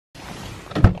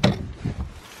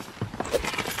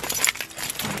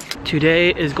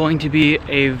Today is going to be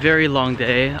a very long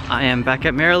day. I am back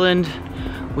at Maryland.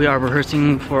 We are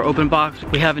rehearsing for open box.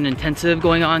 We have an intensive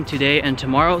going on today and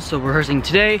tomorrow. So we're rehearsing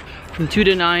today from 2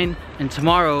 to 9 and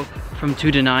tomorrow from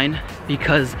 2 to 9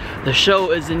 because the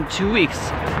show is in 2 weeks,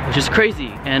 which is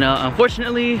crazy. And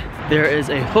unfortunately, there is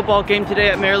a football game today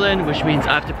at Maryland, which means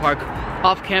I have to park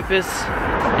off campus.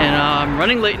 And I'm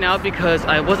running late now because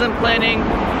I wasn't planning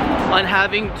on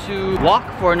having to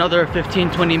walk for another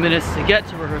 15-20 minutes to get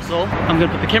to rehearsal. I'm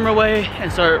gonna put the camera away and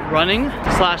start running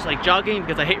slash like jogging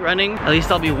because I hate running. At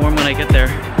least I'll be warm when I get there.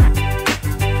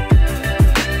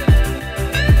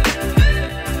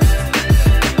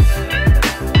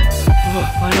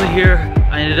 Oh, finally here.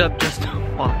 I ended up just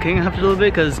walking after a little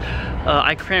bit because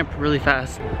I cramp really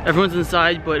fast. Everyone's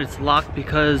inside, but it's locked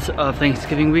because of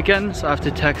Thanksgiving weekend, so I have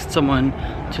to text someone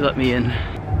to let me in.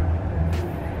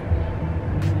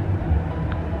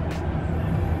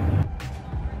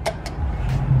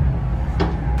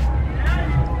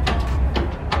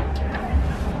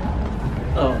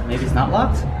 Oh, maybe it's not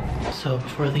locked? So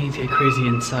before things get crazy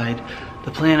inside,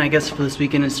 the plan I guess for this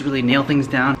weekend is to really nail things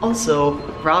down. Also,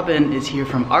 Robin is here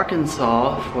from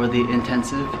Arkansas for the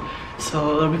intensive,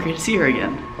 so it'll be great to see her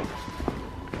again.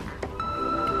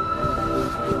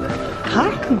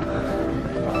 Hi.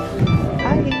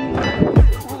 Hi.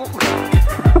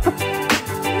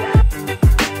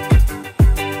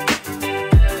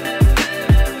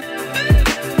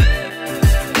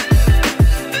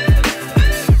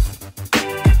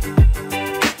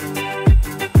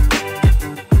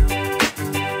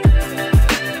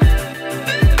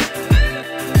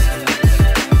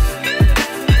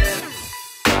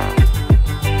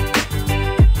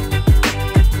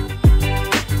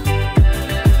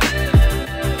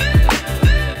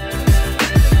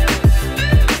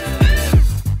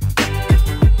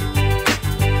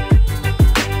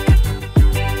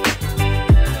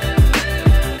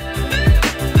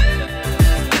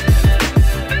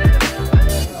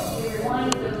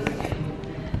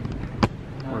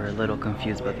 A little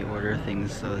confused about the order of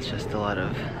things, so it's just a lot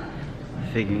of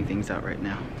figuring things out right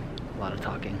now. A lot of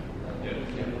talking.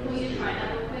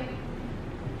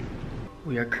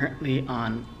 We are currently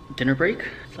on dinner break.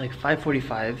 It's like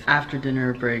 5:45. After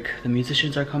dinner break, the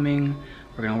musicians are coming.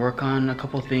 We're gonna work on a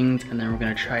couple things and then we're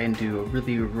gonna try and do a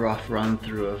really rough run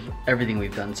through of everything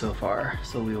we've done so far.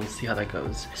 So we will see how that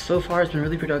goes. So far it's been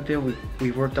really productive.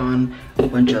 We've worked on a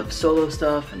bunch of solo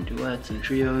stuff and duets and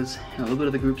trios and a little bit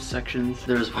of the group sections.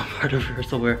 There was one part of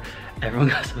rehearsal where everyone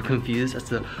got so confused as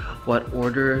to what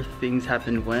order things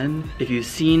happened when. If you've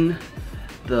seen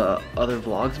the other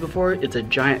vlogs before, it's a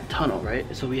giant tunnel, right?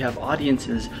 So we have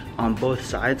audiences on both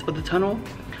sides of the tunnel,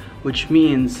 which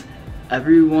means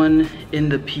everyone in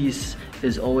the piece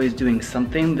is always doing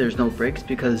something. There's no breaks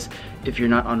because if you're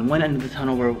not on one end of the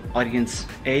tunnel where audience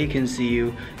A can see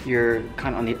you, you're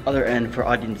kind of on the other end for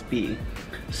audience B.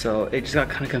 So it just got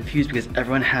kind of confused because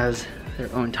everyone has their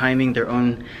own timing, their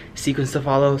own sequence to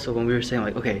follow. So when we were saying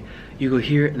like, okay, you go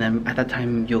here and then at that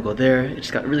time you'll go there, it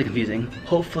just got really confusing.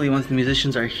 Hopefully once the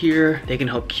musicians are here, they can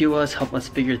help cue us, help us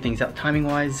figure things out timing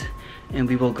wise, and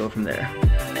we will go from there.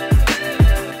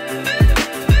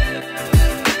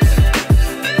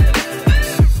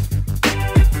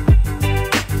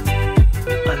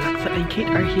 Kate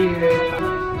are here.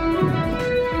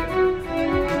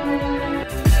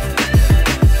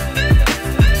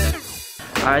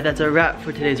 Alright, that's a wrap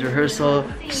for today's rehearsal.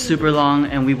 Super long,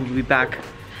 and we will be back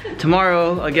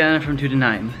tomorrow again from 2 to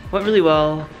 9. Went really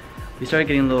well. We started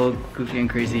getting a little goofy and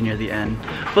crazy near the end.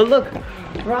 But look,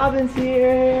 Robin's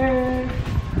here.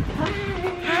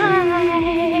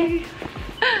 Hi.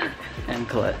 And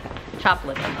Colette.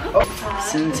 Chocolate.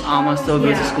 Since Alma still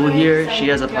goes to school here, she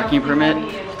has a parking permit.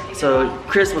 So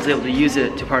Chris was able to use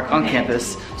it to park on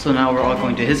campus. So now we're all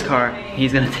going to his car.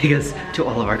 He's gonna take us to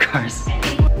all of our cars.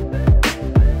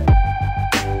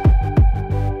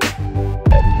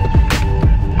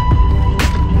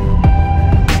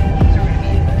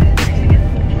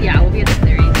 Yeah, we'll be at the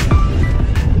series.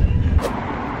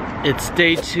 It's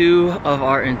day 2 of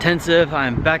our intensive.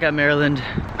 I'm back at Maryland.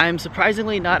 I'm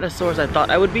surprisingly not as sore as I thought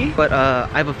I would be, but I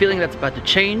have a feeling that's about to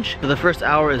change. For the first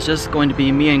hour is just going to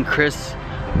be me and Chris.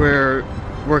 We're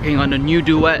working on a new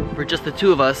duet for just the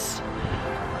two of us.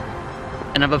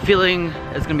 And I have a feeling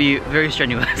it's gonna be very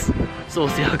strenuous. So we'll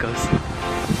see how it goes.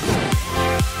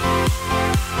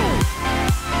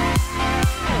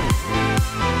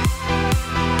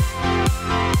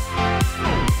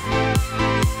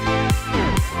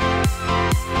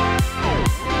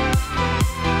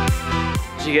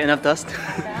 Did you get enough dust?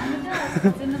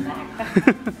 It's in the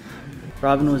backpack.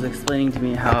 Robin was explaining to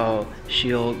me how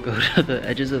she'll go to the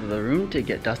edges of the room to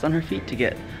get dust on her feet to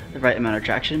get the right amount of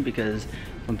traction, because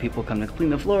when people come to clean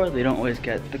the floor, they don't always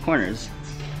get the corners,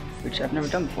 which I've never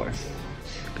done before.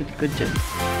 Good tip.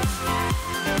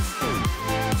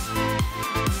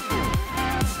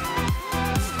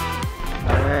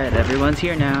 Alright, everyone's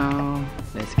here now.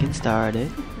 Let's get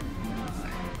started.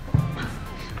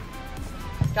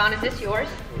 Don, is this yours?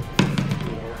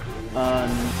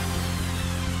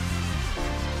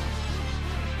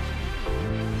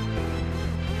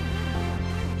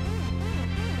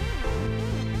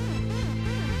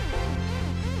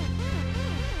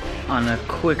 On a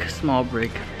quick small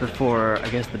break before, I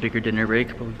guess, the bigger dinner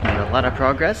break, but we've made a lot of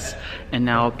progress. And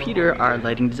now Peter, our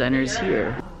lighting designer, is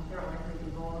here.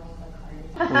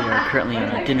 We are currently on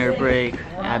a dinner break.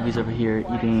 Abby's over here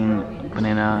eating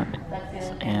banana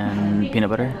and peanut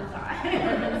butter.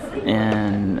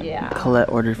 And Colette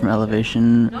ordered from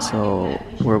Elevation, so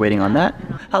we're waiting on that.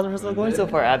 How's the rehearsal going so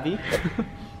far, Abby?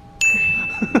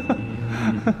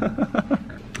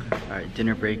 Alright,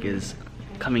 dinner break is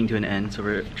coming to an end, so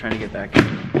we're trying to get back.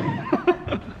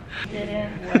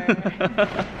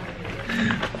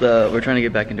 We're trying to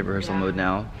get back into rehearsal mode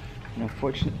now.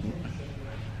 Unfortunately.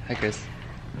 Hi, Chris.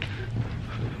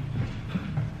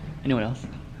 Anyone else?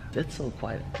 It's so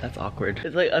quiet. That's awkward.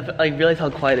 It's like I realized how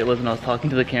quiet it was when I was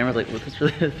talking to the camera. Like, this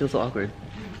really feels so awkward.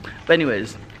 But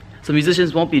anyways, so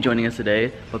musicians won't be joining us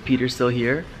today, but Peter's still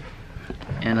here.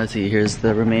 And let's see. Here's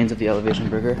the remains of the Elevation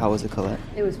burger. How was it, Colette?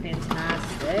 It was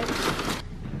fantastic.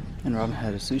 And Robin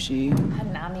had a sushi.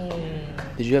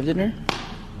 Hanami. Did you have dinner?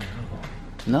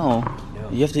 No.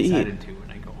 You have to eat. Decided to when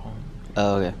I go home.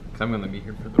 Oh, okay. Because I'm going to be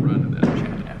here for the run and then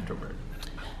chat afterward.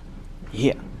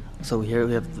 Yeah. So here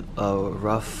we have a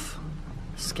rough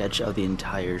sketch of the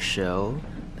entire show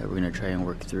that we're going to try and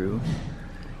work through.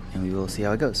 And we will see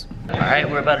how it goes. Alright,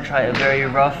 we're about to try a very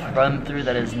rough run through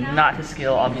that is not to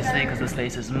scale, obviously, because the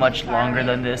space is much longer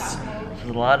than this. There's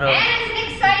a lot of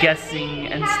guessing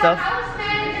and stuff. House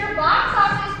manager, box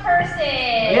office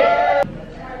person. Yeah.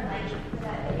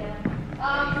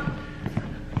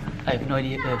 I have no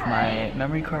idea if my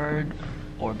memory card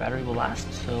or battery will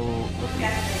last, so we'll see.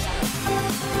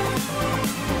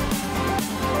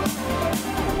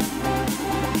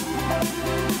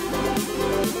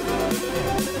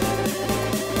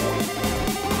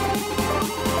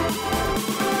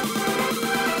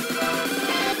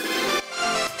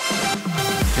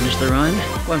 Finished the run,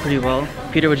 went pretty well.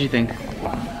 Peter, what'd you think?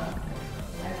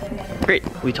 Great.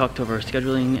 We talked over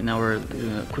scheduling, and now we're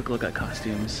doing a quick look at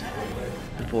costumes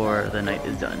before the night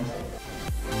is done.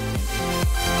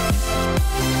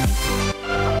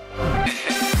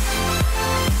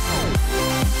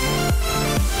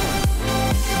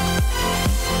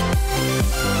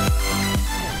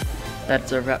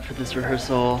 That's a wrap for this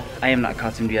rehearsal. I am not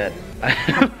costumed yet,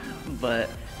 but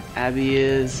Abby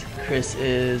is, Chris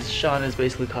is, Sean is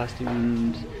basically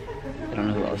costumed. I don't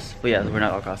know who else, but yeah, we're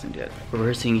not all costumed yet. We're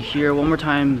rehearsing here one more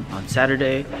time on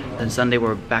Saturday, then Sunday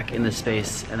we're back in the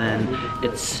space, and then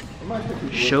it's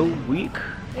show week?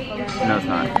 No, it's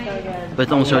not, but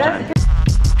it's almost show time.